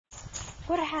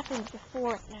what happened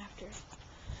before and after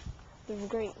the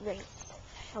great race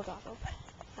at Hildago?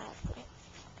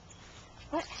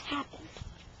 What happened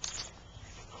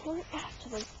before and after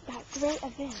that great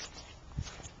event?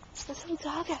 Was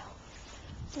Hildago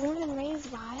born and raised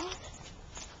wild?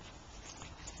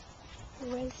 Or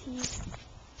was he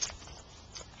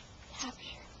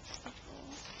captured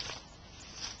before?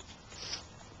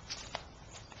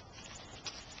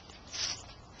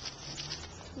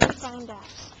 We'll find out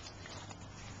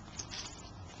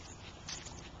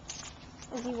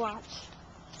as you watch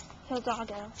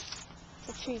Hildago,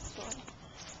 the true story.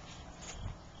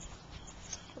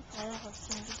 The Battle Horse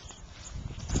movie.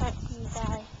 Brought to you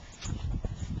by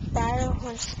Battle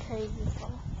Horse Crazy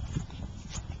Soul.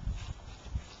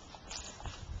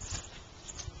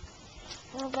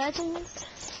 The legends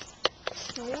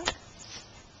here.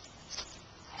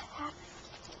 What happened?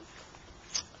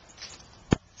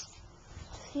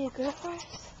 Was he a good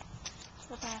horse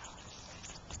or a bad horse?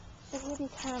 Did he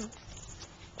become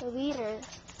the leader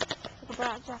of the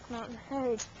Blackjack Mountain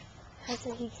herd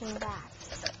after he came back?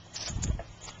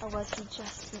 Or was he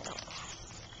just an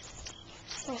outcast,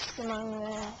 just among the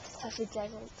rest of the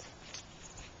desert?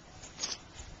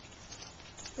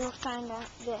 We'll find out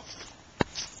this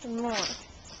and more.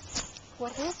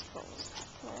 What his goals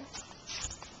were.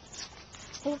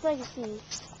 His legacy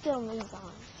still moves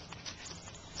on.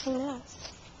 Who knows?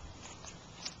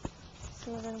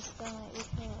 Some of them still might be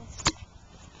famous.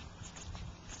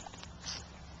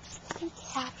 He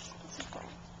captured his goal.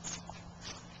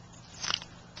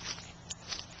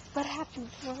 What happened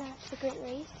before and after the great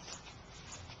race?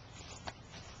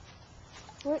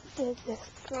 What did this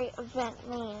great event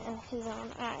mean in his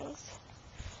own eyes?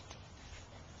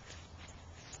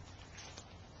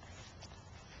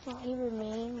 Will he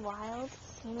remain wild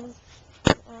as soon as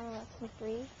the owner lets him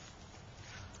free?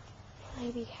 Will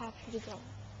he be captured again?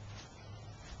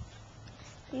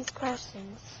 These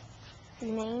questions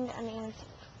remained unanswered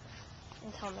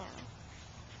until now.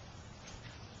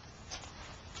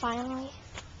 Finally,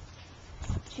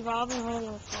 what you've all been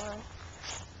waiting for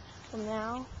will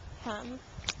now come.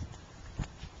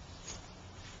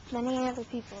 Many other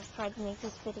people have tried to make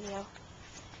this video,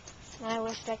 and I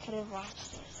wished I could have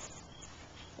watched it.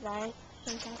 But I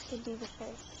think I should be the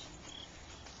first,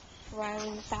 where I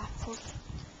was baffled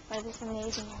by this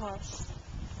amazing horse.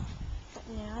 But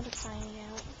now to find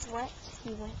out what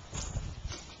he went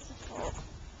through.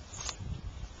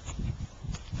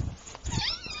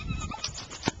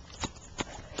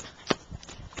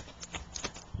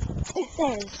 This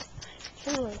is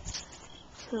truly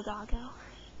Hildago.